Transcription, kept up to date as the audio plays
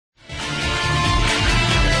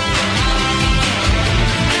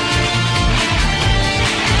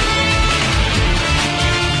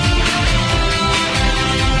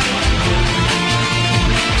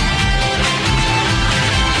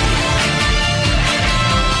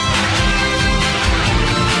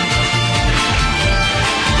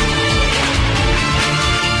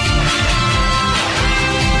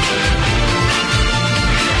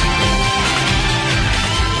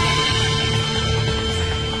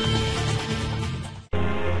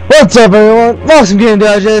What's up, everyone? Welcome to Game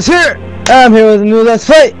Digest here. I'm here with a new Let's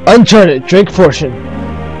Play, Uncharted Drake Portion.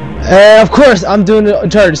 And of course, I'm doing the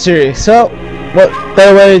Uncharted series. So, what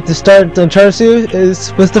better way to start the Uncharted series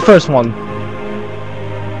is with the first one.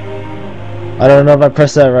 I don't know if I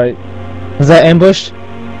pressed that right. Was that ambushed?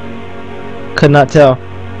 Could not tell.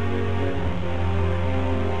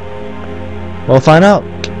 We'll find out.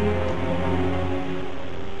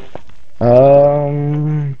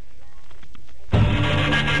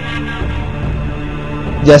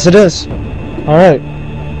 Yes, it is. Alright.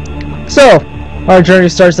 So, our journey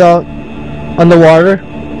starts out on the water,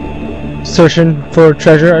 searching for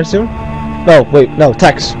treasure, I assume? No, wait, no,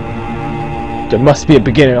 text. There must be a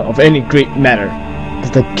beginning of any great matter.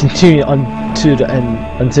 Does the continue unto the end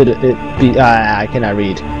until it be. I cannot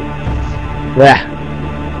read. Yeah.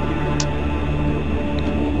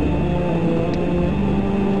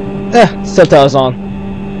 Subtitles on.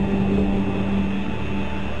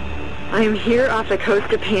 I am here off the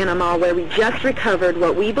coast of Panama, where we just recovered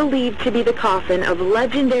what we believe to be the coffin of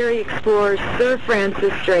legendary explorer Sir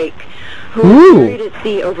Francis Drake, who was buried at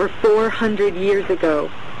sea over 400 years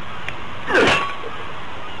ago.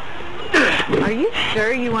 Are you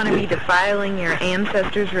sure you want to be defiling your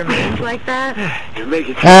ancestors' remains like that? You're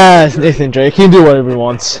making it's Nathan Drake. He can do whatever he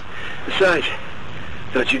wants. Besides,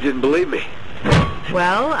 thought you didn't believe me.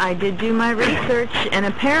 Well, I did do my research, and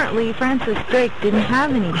apparently Francis Drake didn't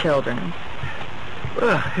have any children.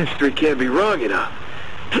 Well, history can't be wrong, you know.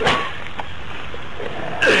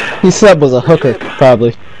 He slept with a hooker,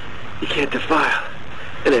 probably. You can't defile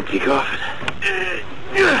an empty coffin.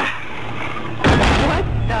 What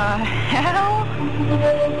the hell?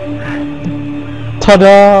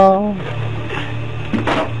 Ta-da!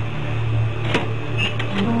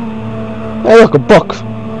 Hey, look, a book.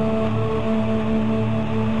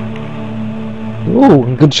 Ooh,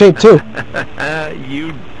 in good shape too.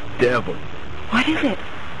 You devil. What is it?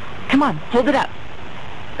 Come on, hold it up.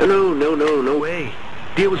 No way.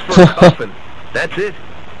 Deal was for a coffin. That's it.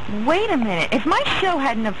 Wait a minute. If my show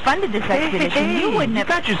hadn't have funded this expedition, you wouldn't have...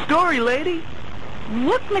 got your story, lady.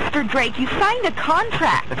 Look, Mr. Drake, you signed a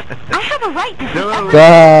contract. I have a right to see everything.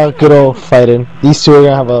 Ah, good old fighting. These two are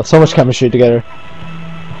gonna have so much chemistry together.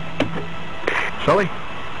 Sully,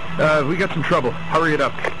 we got some trouble. Hurry it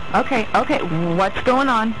up. Okay, what's going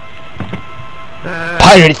on?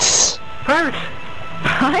 Pirates! Pirates?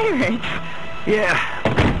 Pirates? Yeah.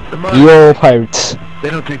 The Yo, pirates. They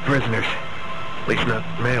don't take prisoners. At least not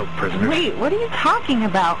male prisoners. Wait, what are you talking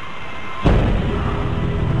about?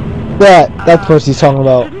 That's what he's talking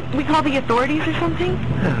about. Shouldn't we call the authorities or something?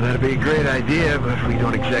 That'd be a great idea, but we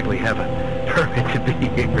don't exactly have a permit to be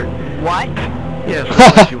here. What? Yes,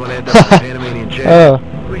 unless you want to end up in the Panamanian jail.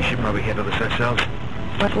 We should probably handle this ourselves.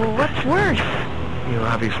 Well, what's worse? You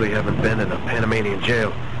obviously haven't been in a Panamanian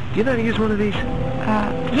jail. Do you know how to use one of these?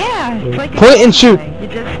 Yeah, it's like point and shoot. You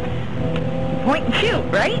just point and shoot,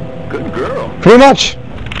 right? Good girl. Pretty much.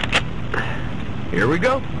 Here we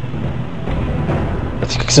go.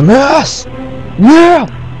 Let's kick some ass. Yeah.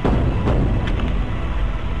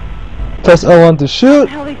 Press L1 to shoot. How the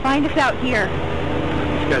hell they find us out here?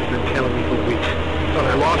 This guy's been telling me for weeks. Thought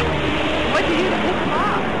I lost him. What'd you do to piss him off?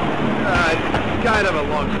 Kind of a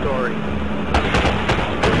long story.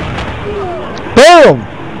 Boom.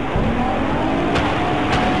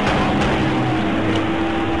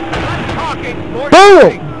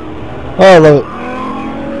 Boom! Oh, I love it.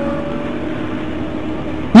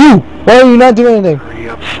 You! Why are you not doing anything? Hurry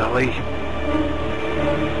up, Sully.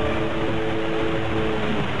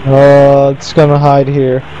 It's gonna hide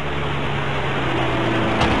here.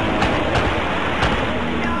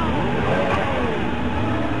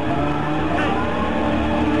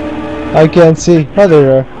 I can't see. Oh, there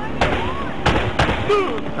you are.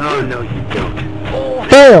 Oh, no, you don't.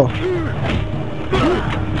 Bam!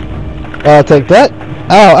 I'll take that.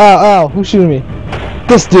 Ow. Who's shooting me?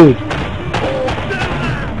 This dude.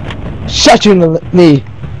 Shot you in the knee.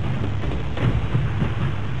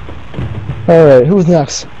 Alright, who's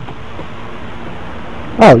next?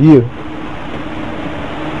 Oh, you.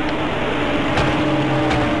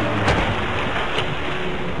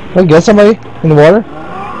 Can I get somebody in the water?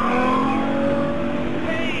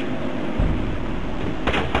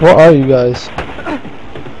 What are you guys?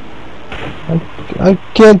 I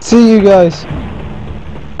can't see you guys.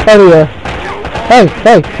 Oh yeah. Hey,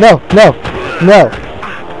 no.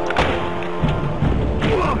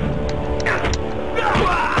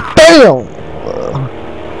 Bam!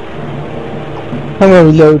 I'm gonna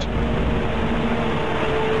reload.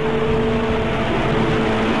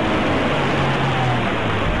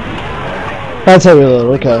 That's how we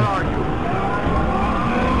reload, okay.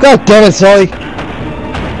 God damn it, Sully!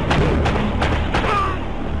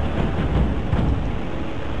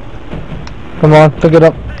 Come on, pick it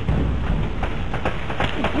up.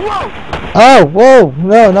 Whoa! Oh, whoa,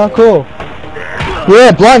 no, not cool.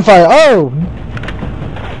 Yeah, blind fire. Oh!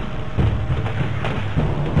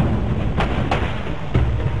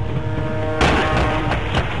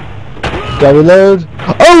 Gotta reload.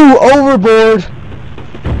 Oh, overboard!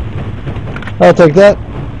 I'll take that.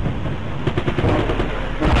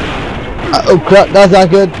 Oh crap, that's not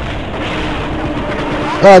good.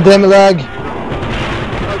 Oh, damn it, lag. Okay,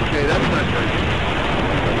 that's not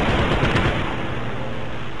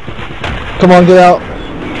good. Come on, get out.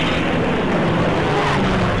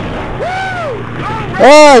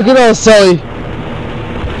 Oh, good old Sully.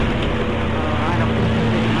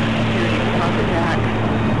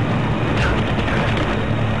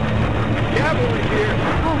 Yeah, over here.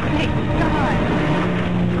 Oh, thank God.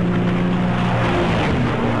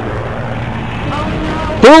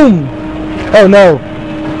 Boom! Oh no.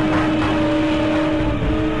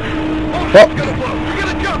 Oh, it's gonna blow. We're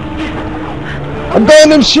gonna jump.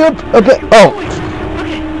 Abandoned ship! Oh, Okay, come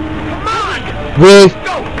on. really?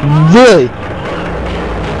 Go. Really?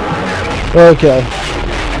 Okay.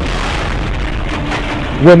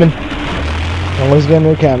 Women. Always getting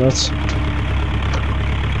their cameras.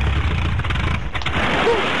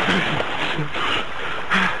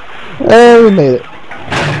 And we made it.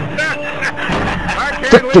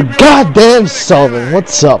 Victor goddamn Sullivan,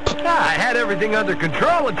 what's up? I had everything under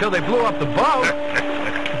control until they blew up the boat.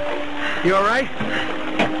 You alright?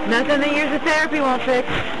 Nothing that years of therapy won't fix.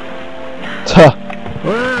 Tuh.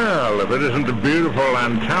 Well, if it isn't the beautiful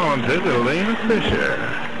and talented Elena Fisher.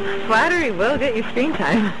 Flattery will get you screen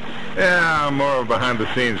time. Yeah, I'm more of a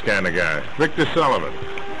behind-the-scenes kind of guy. Victor Sullivan.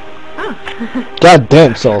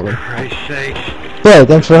 Goddamn Sullivan. Christ's sake. Yeah,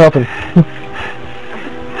 thanks for helping.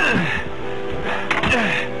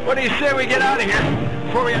 What do you say we get out of here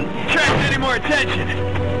before we attract any more attention?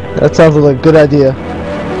 That sounds like a good idea.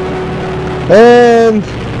 And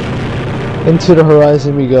into the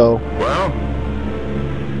horizon we go. Well?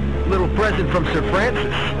 Little present from Sir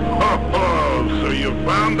Francis. Oh, so you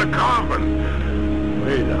found the coffin.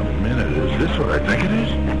 Wait a minute, is this what I think it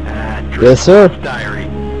is? Yes, sir. Diary.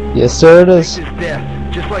 Yes, sir, it is. His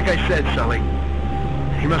death, just like I said, Sully.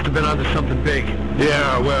 He must have been onto something big.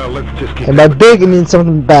 Yeah, well, let's just keep... And by big, it means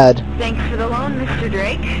something bad. Thanks for the loan, Mr.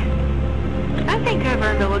 Drake. I think I've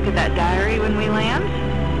earned a look at that diary when we land.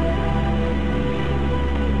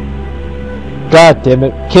 God damn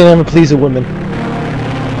it. Can't ever please a woman.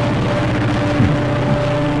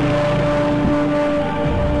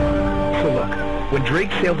 So look, when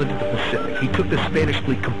Drake sailed into the Pacific, he took the Spanish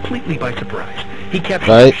fleet completely by surprise. He captured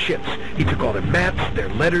Right. their ships. He took all their maps, their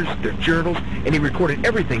letters, their journals, and he recorded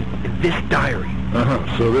everything in this diary.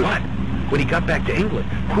 So this... But when he got back to England,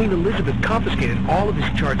 Queen Elizabeth confiscated all of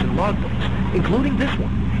his charts and logbooks, including this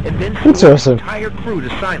one, and then swore his Interesting. entire crew to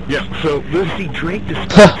silence. Yeah, so this... You see, Drake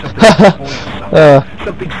discovered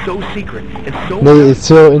something so secret and so Nate is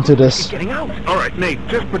so into this. getting out. All right, Nate,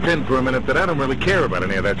 just pretend for a minute that I don't really care about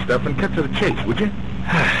any of that stuff and cut to the chase, would you?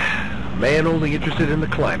 Man only interested in the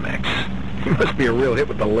climax. He must be a real hit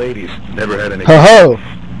with the ladies. Never had any... Ho ho!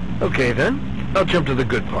 Okay then, I'll jump to the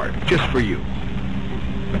good part, just for you.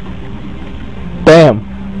 Bam!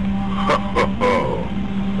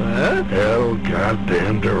 Huh? El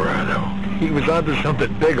goddamn Dorado. He was onto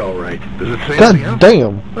something big, all right. Does it say God anything else?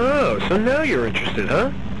 damn! Oh, so now you're interested, huh?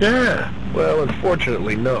 Yeah. Well,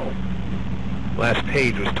 unfortunately, no. Last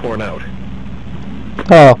page was torn out.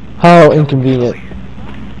 Oh, how inconvenient.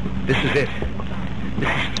 This is it. This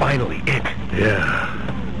is finally it. Yeah.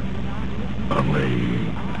 Only...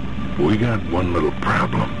 we got one little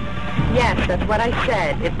problem. Yes, that's what I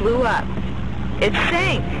said. It blew up. It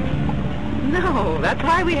sank. No, that's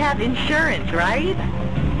why we have insurance, right?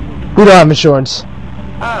 We don't have insurance.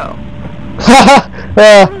 Oh.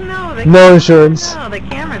 uh, No, no insurance. No, the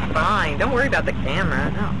camera's fine. Don't worry about the camera.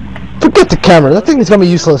 No. Forget the camera. That thing is gonna be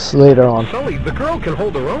useless later on. Sully, the girl can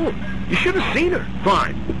hold her own. You should have seen her.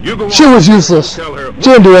 Fine. You go She on. was useless. Tell her... She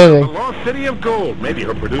didn't do The anything. lost city of gold. Maybe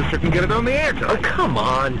her producer can get it on the air Oh, tonight. come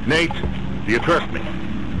on. Nate, do you trust me?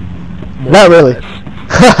 Not really.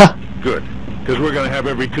 Good. Because we're going to have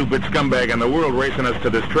every two-bit scumbag in the world racing us to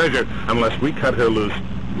this treasure unless we cut her loose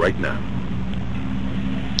right now.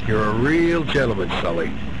 You're a real gentleman,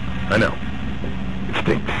 Sully. I know. It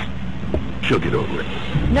stinks. She'll get over it.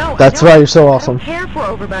 No, That's I don't, why you're so I awesome. don't care for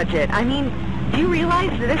over budget. I mean, do you realize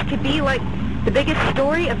that this could be like the biggest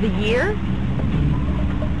story of the year?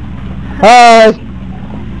 Hi!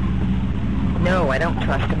 No, I don't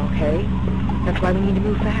trust him, okay? That's why we need to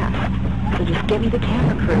move fast. So just get me the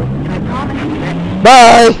camera crew, and I promise you that...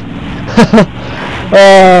 Bye!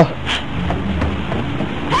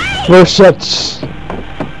 We're such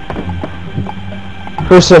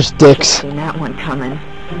dicks. Seen that one coming.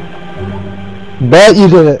 Bet you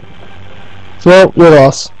did it. Well, we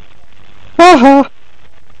lost. Haha.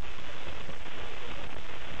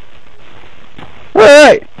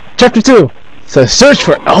 Alright, chapter 2. So search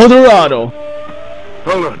for El Dorado.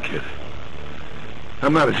 Hold on, kid.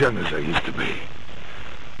 I'm not as young as I used to be.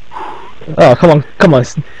 Oh, come on,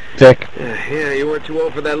 Vic. Yeah, you weren't too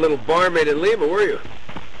old for that little barmaid in Lima, were you?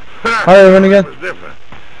 Alright, run again. It was different.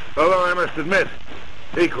 Although I must admit,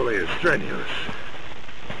 equally as strenuous.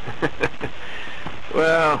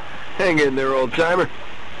 Well, hang in there, old-timer.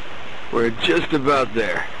 We're just about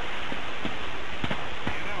there.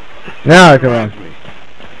 Now I can run.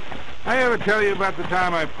 I ever tell you about the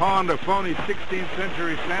time I pawned a phony 16th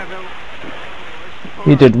century Santa?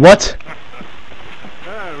 You did what?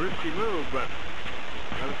 Risky move, but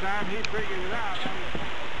by the time he figured it out, Santa,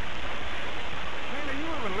 you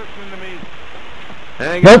haven't listened to me.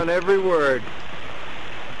 Hang Nope. on every word.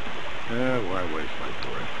 Why waste my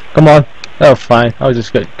breath? Come on. Oh, fine. I'll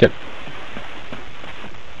just get.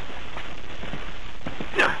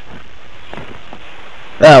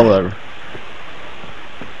 Ah, whatever.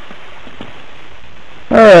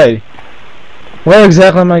 Alright. Where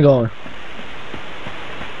exactly am I going?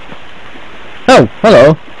 Oh,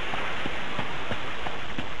 hello.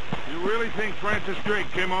 You really think Francis Drake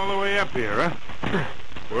came all the way up here, huh?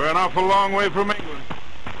 We're an awful long way from England.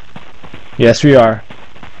 Yes, we are.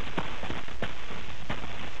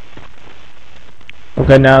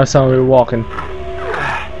 Okay, now it's time we're walking.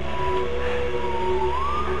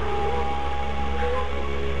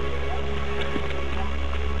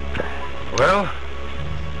 Well?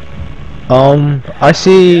 I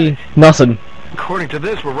see nothing. According to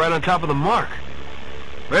this, we're right on top of the mark.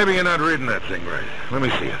 Maybe you're not reading that thing right. Let me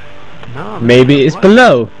see it. No, Maybe it's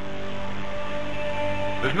below.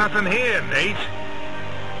 There's nothing here, Nate.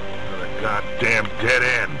 Another goddamn dead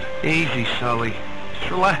end. Easy, Sully.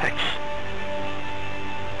 Just relax.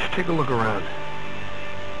 Just take a look around.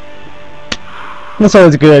 That's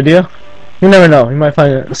always a good idea. You never know. You might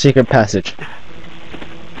find a secret passage.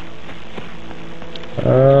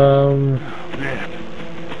 Man,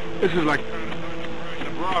 this is like the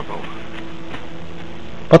brothel.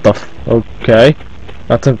 What the f... Okay.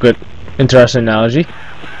 That's a good, interesting analogy.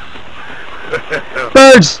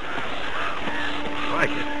 Birds! Like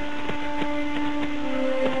it.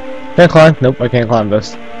 Can't climb. Nope, I can't climb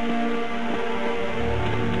this. What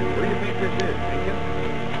do you think this is, Deacon?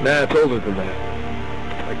 Nah, it's older than that.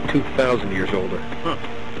 Like 2,000 years older. Huh.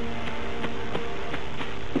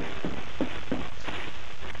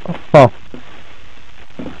 Oh.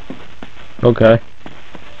 Okay.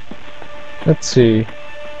 Let's see.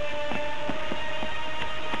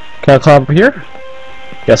 Can I climb up here?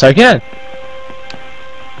 Yes, I can.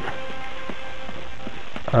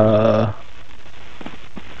 Oh.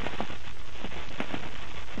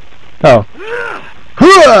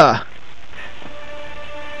 Hooah!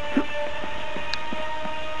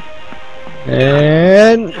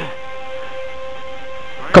 And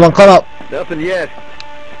come on, climb up. Nothing yet.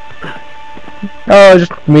 Oh,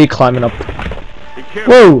 just me climbing up. Be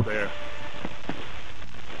careful Whoa! up there.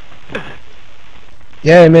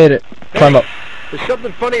 Yeah, I made it. Climb up. There's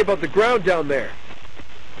something funny about the ground down there.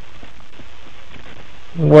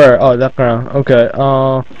 Where? Oh, that ground. Okay.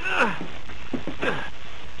 Oh,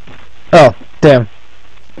 damn.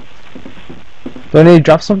 Do I need to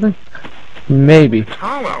drop something? Maybe. It's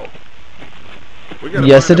hollow. We gotta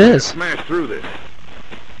Yes, find it a way to is. smash through this.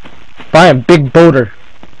 Buy a big boulder.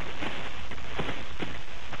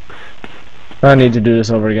 I need to do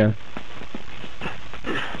this over again.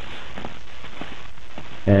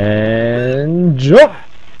 And jump.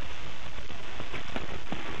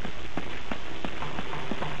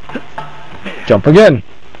 Jump again.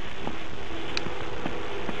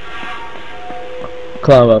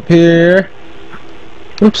 Climb up here.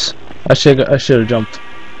 Oops. I should have jumped.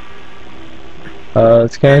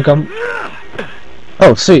 Can I come?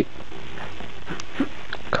 Oh, sweet.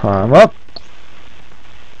 Climb up.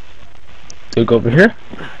 Do go over here.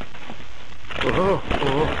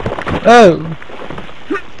 Oh.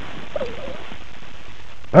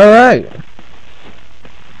 Alright.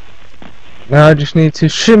 Now I just need to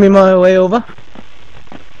shimmy my way over.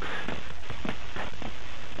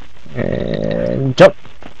 And jump.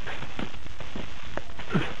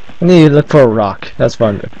 I need to look for a rock. That's what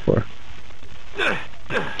I'm looking for.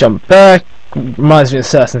 Jump back. Reminds me of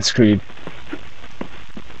Assassin's Creed.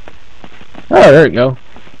 Oh, there we go.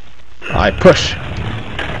 I push.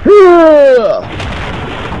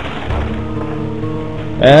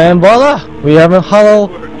 And voila! We have a hollow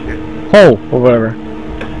hole or whatever.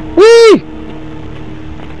 Whee!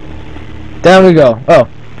 Down we go. Oh,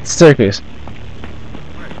 staircase.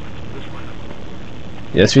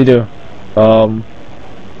 Yes, we do. How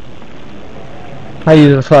you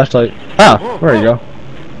use a flashlight? Ah, there you go.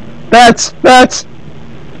 Bats! Bats!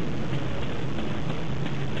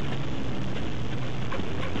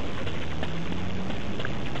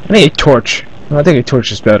 I need a torch. I think a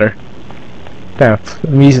torch is better. Damn,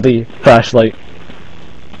 immediately flashlight.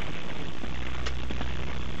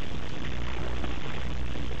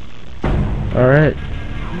 Alright.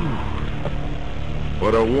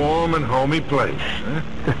 What a warm and homey place, huh?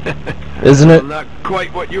 Isn't it? Well, not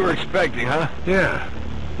quite what you were expecting, huh? Yeah.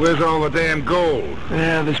 Where's all the damn gold?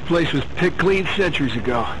 Yeah, this place was picked clean centuries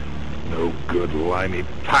ago. No good limey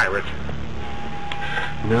pirate.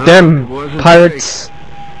 No, it Damn wasn't pirates. fake.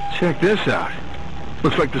 Check this out.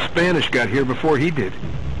 Looks like the Spanish got here before he did.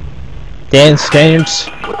 Dan Scams.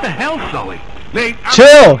 What the hell, Sully? Nate, I'm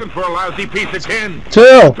Chill. looking for a lousy piece of tin.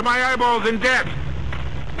 Chill! To my eyeballs in debt.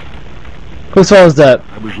 Whose fault is that?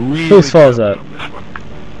 I was really Whose fault is that? counting on this one.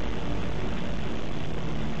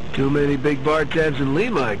 Too many big bar tabs in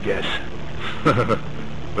Lima, I guess.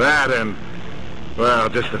 That and, well,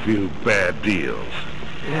 just a few bad deals.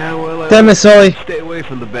 Yeah, well, Damn it, Sully. stay away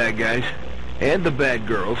from the bad guys. And the bad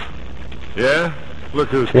girls. Yeah? Look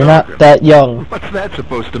who's You're talking. not that young. What's that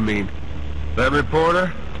supposed to mean? That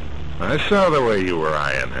reporter? I saw the way you were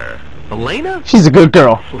eyeing her. Elena? She's a good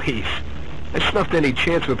girl. Please. I snuffed any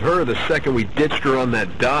chance with her the second we ditched her on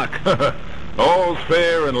that dock. All's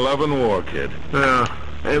fair in love and war, kid.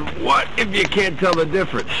 And what if you can't tell the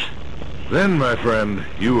difference? Then, my friend,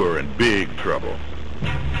 you are in big trouble.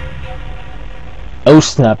 Oh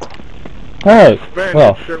snap. Alright, Spaniards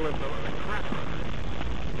well, sure left a lot of crap.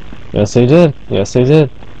 yes they did. Yes they did.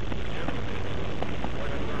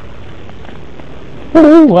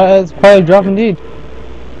 Ooh, that's probably a drop indeed.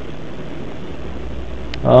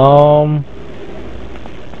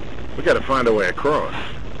 We gotta find a way across.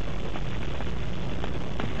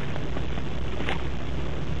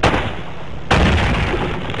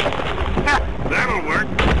 That'll work.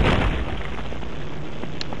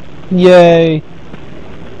 Yay.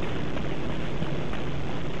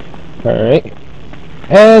 Alright.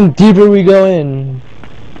 And deeper we go in.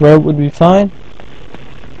 Where would we find?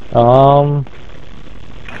 Oh,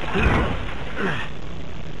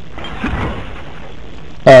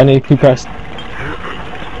 I need to keep pressed.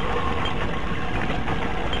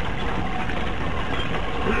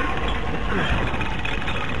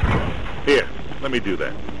 Here, let me do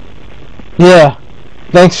that. Yeah.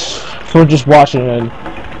 Thanks for just watching it.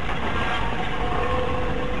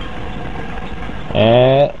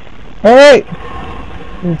 Alright.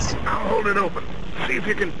 I'll hold it open. See if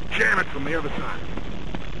you can jam it from the other side.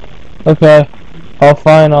 Okay. I'll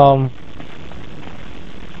find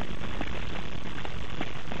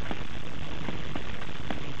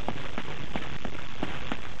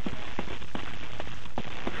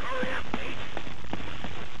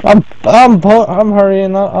I'm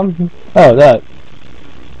hurrying. I'm oh that.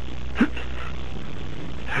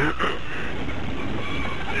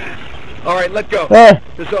 All right, let go. There.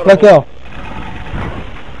 This ought to Let hold. go.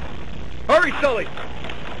 Hurry, Sully.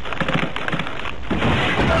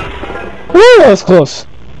 Woo, that was close.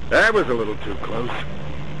 That was a little too close.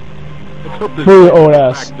 Let's hope this Who is old the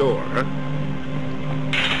ass? back door, huh?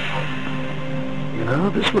 You know,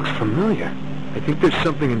 this looks familiar. I think there's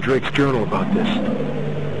something in Drake's journal about this.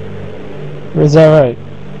 Is that right?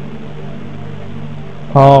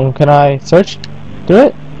 Can I search? Do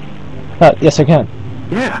it? Yes, I can.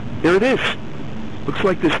 Yeah, there it is. Looks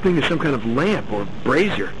like this thing is some kind of lamp or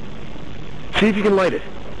brazier. See if you can light it.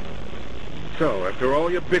 So, after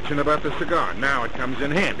all your bitching about the cigar, now it comes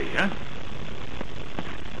in handy, huh?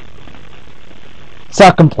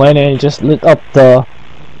 Stop complaining. Just lit up the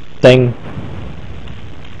thing.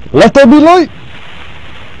 Let there be light.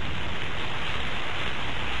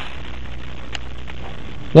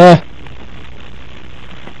 Yeah.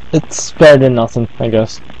 It's better than nothing, I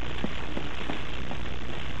guess.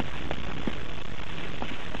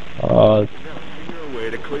 Figure a way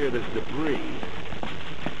to clear this debris.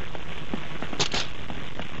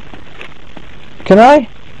 Can I?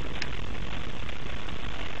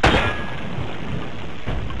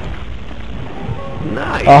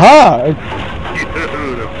 Nice. Aha!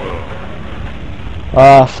 Beautiful.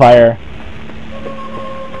 Ah, fire.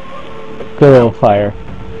 Good old fire.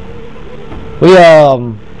 We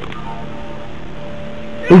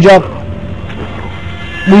jump.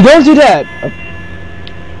 We don't do that.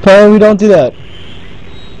 Apparently we don't do that.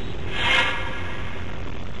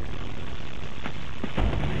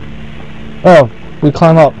 Oh, we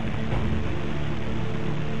climb up.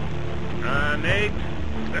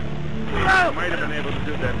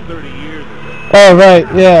 Oh, right,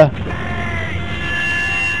 yeah.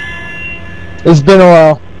 It's been a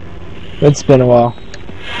while. It's been a while.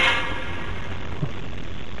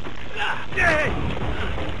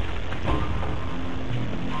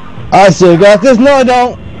 I still got this. No, I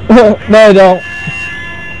don't. No, I don't.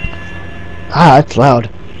 Ah, that's loud.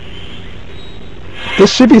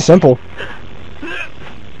 This should be simple.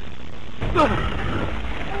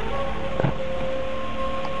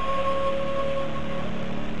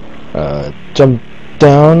 Jump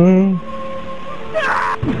down.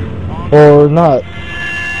 Or not.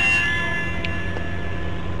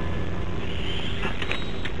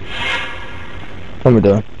 What am I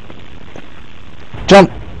doing?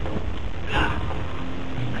 Jump!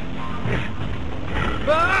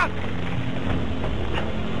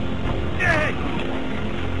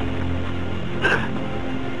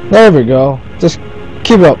 There we go. Just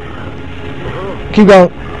keep up. Keep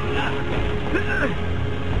going.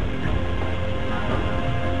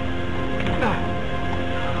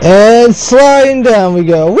 And sliding down we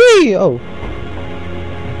go. Whee! Oh.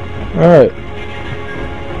 Alright.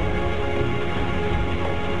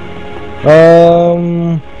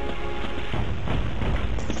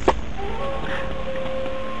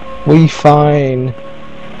 We find...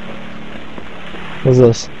 What's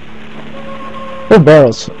this? Oh,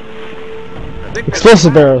 barrels.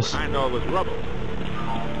 Explosive barrels.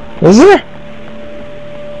 Is there?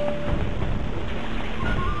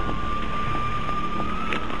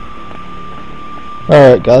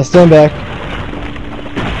 Alright, gotta stand back.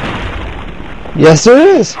 Yes,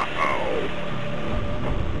 there is!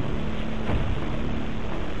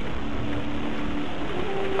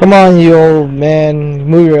 Come on, you old man.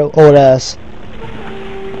 Move your old ass.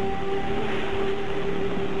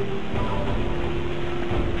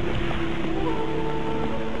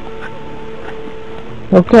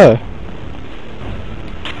 Okay.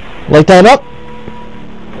 Light that up.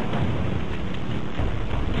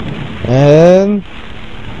 And...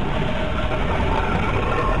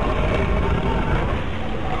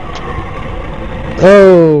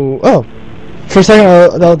 Oh! For a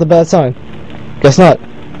second, that was a bad sign. Guess not.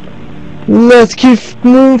 Let's keep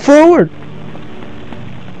moving forward.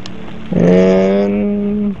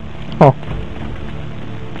 And... Oh.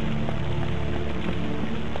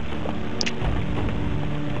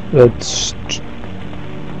 That's...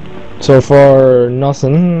 So far,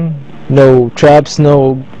 nothing. No traps,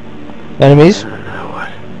 no enemies.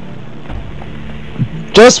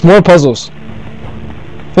 Just more puzzles.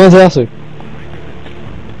 Fantastic.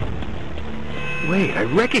 Wait, I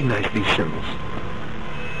recognize these symbols.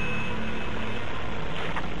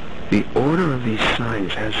 The order of these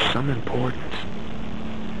signs has some importance.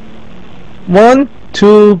 1,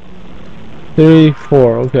 2, 3,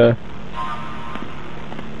 4. Okay.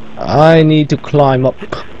 I need to climb up.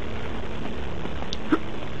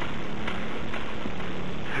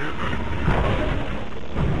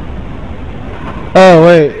 Oh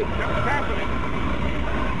wait.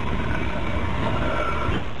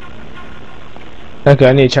 Okay,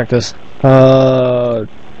 I need to check this.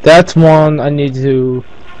 That's one I need to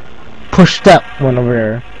push that one over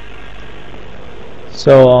there.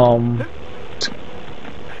 So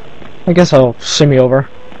I guess I'll shimmy over.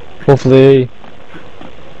 Hopefully.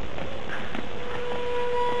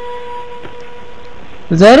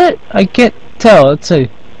 Is that it? I can't tell. Let's see.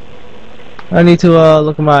 I need to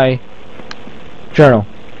look at my journal.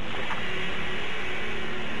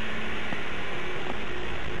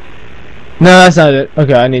 No, that's not it.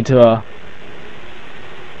 Okay, I need to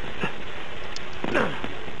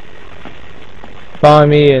find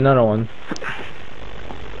me another one.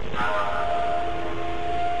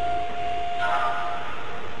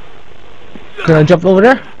 Can I jump over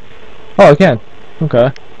there? Oh, I can.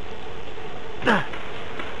 Okay.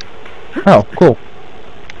 Oh, cool.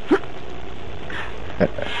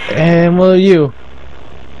 And what are you?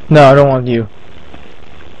 No, I don't want you.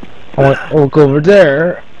 I'll go over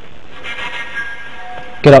there.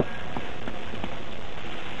 Get up.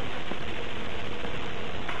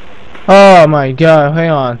 Oh my god,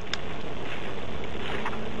 hang on.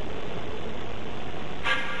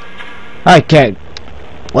 I can't.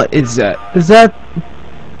 What is that? Is that...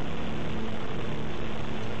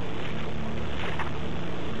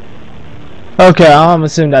 Okay, I'm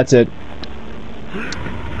assuming that's it.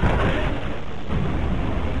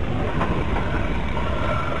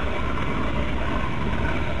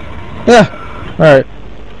 Yeah, alright.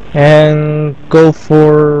 And go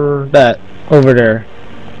for that over there.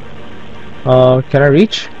 Can I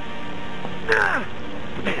reach?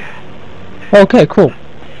 Okay, cool.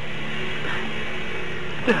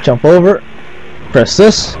 Jump over. Press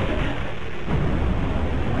this.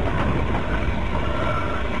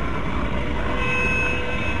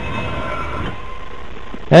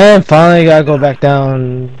 And finally gotta go back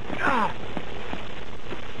down.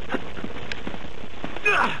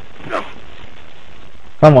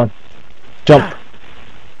 Come on. Jump.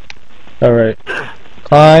 Alright.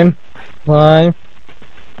 Climb. Climb.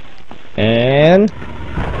 And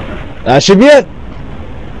that should be it.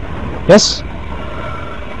 Yes.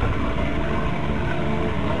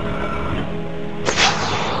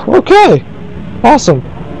 Okay. Awesome.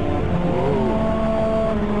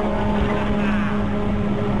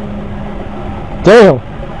 Damn.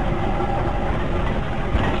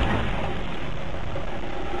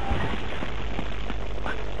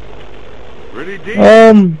 Pretty deep.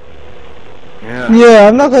 Yeah,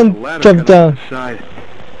 I'm not gonna jump down. Side.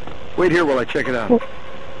 Wait here while I check it out.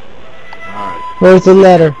 Alright. Where's the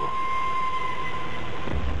ladder?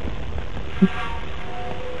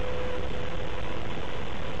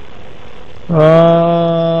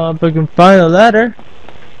 If I can find a ladder.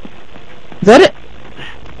 Is that it?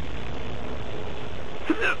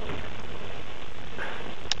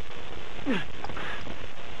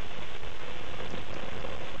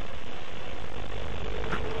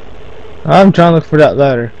 I'm trying to look for that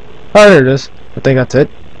ladder. Oh, there it is. I think that's it.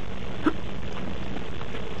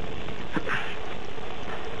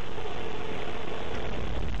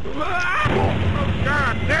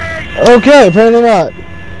 Okay, apparently not.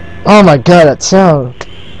 Oh my god, that sound.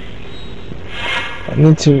 I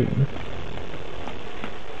need to...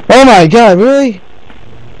 Oh my god, really?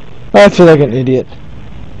 I feel like an idiot.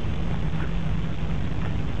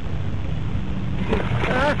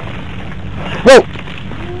 Whoa!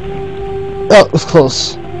 Oh, it was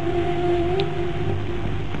close.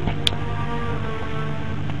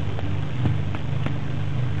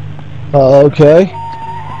 Okay.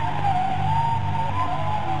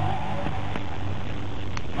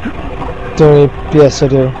 Yes, I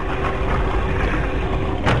do.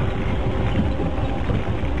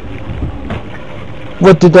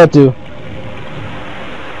 What did that do?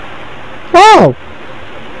 Oh!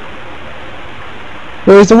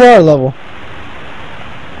 Where's the water level?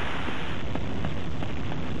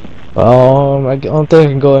 I don't think I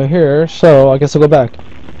can go in here, so I guess I'll go back.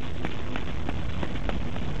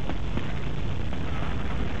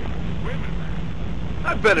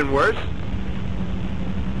 I've been in worse.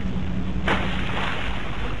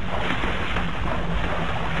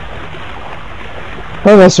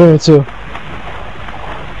 Oh, that's room too.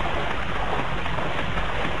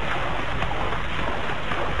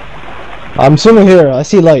 I'm swimming here. I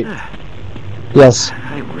see light. Yes.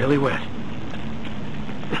 I'm really wet.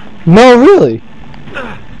 No, really?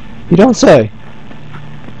 You don't say.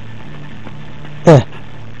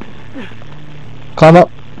 Climb up.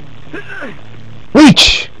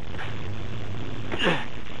 Reach!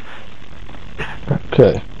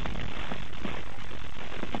 Okay.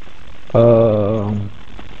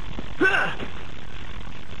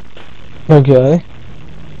 Okay.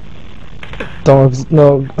 Don't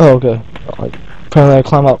no. Oh, okay. Apparently, I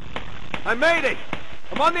climb up. I made it.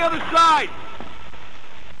 I'm on the other side.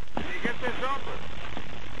 Can you get this over?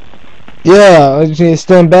 Yeah, I just need to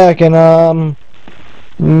stand back and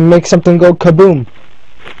make something go kaboom.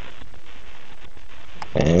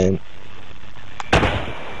 And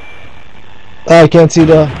I can't see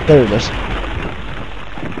the. There it is.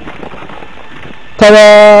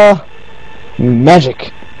 Ta-da!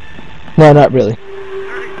 Magic. No, not really.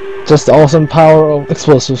 Just the awesome power of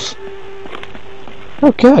explosives.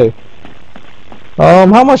 Okay. How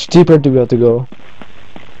much deeper do we have to go?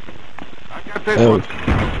 I got this one.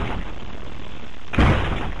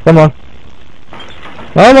 Come on.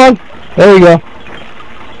 Come on. There we go.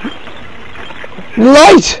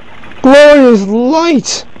 Light! Glorious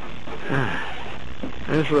light!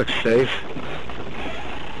 This looks safe.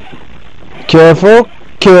 Careful.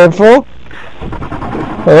 Careful.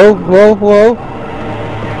 Oh, whoa, whoa.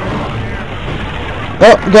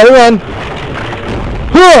 Oh, gotta run.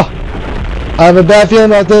 Huh! I have a bad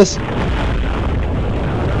feeling about this.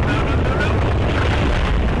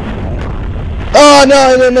 Oh no,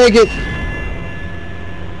 I didn't make it.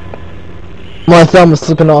 My thumb is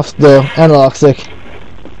slipping off the analog stick.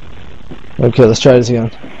 Okay, let's try this again.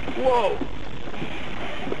 Whoa.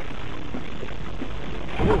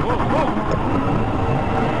 Whoa, whoa, whoa.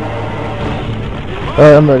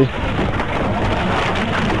 Alright, I'm ready.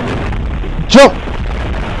 Jump!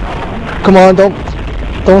 Come on,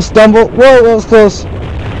 don't stumble. Whoa, that was close.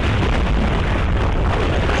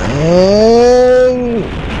 And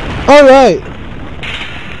alright.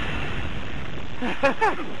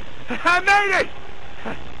 I made it.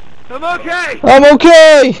 I'm okay. I'm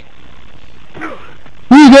okay.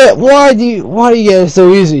 Why do you get it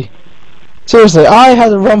so easy? Seriously, I had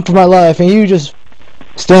to run for my life and you just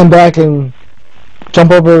stand back and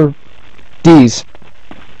jump over these.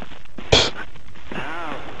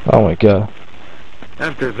 Oh my god.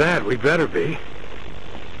 After that, we better be.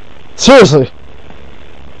 Seriously.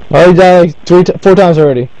 I already died like 4 times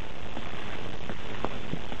already.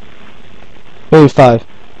 Maybe 5.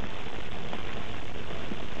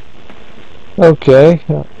 Okay.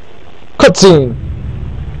 Cutscene.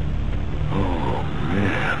 Oh,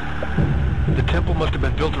 man. The temple must have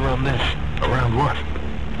been built around this. Around what?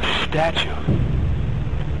 A statue.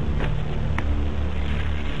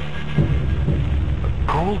 A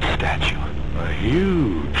gold statue. A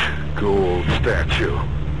huge gold statue.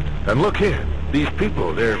 And look here, these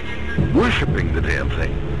people, they're worshipping the damn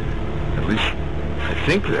thing. At least, I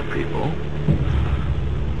think they're people.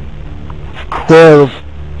 They're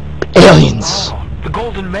aliens. Oh, the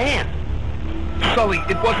Golden Man. Sully,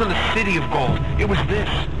 it wasn't a city of gold. It was this.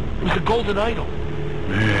 It was the Golden Idol.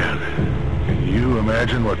 Man, can you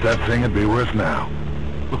imagine what that thing would be worth now?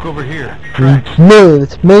 Look over here. Tracks.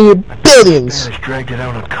 Millions, maybe billions. Spanish dragged it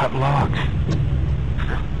out on cut logs.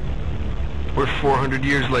 We're 400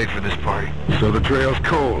 years late for this party. So the trail's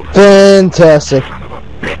cold. Fantastic. Son of a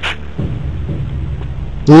bitch.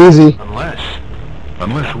 Easy.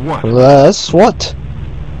 Unless what? Unless what?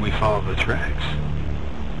 We follow the tracks.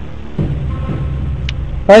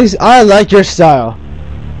 I like your style.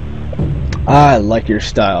 I like your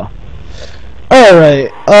style.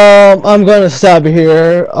 Alright, I'm gonna stop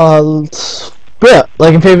here. Yeah,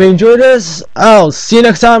 like and favorite, enjoy this. I'll see you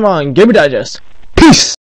next time on Gamer Digest. Peace!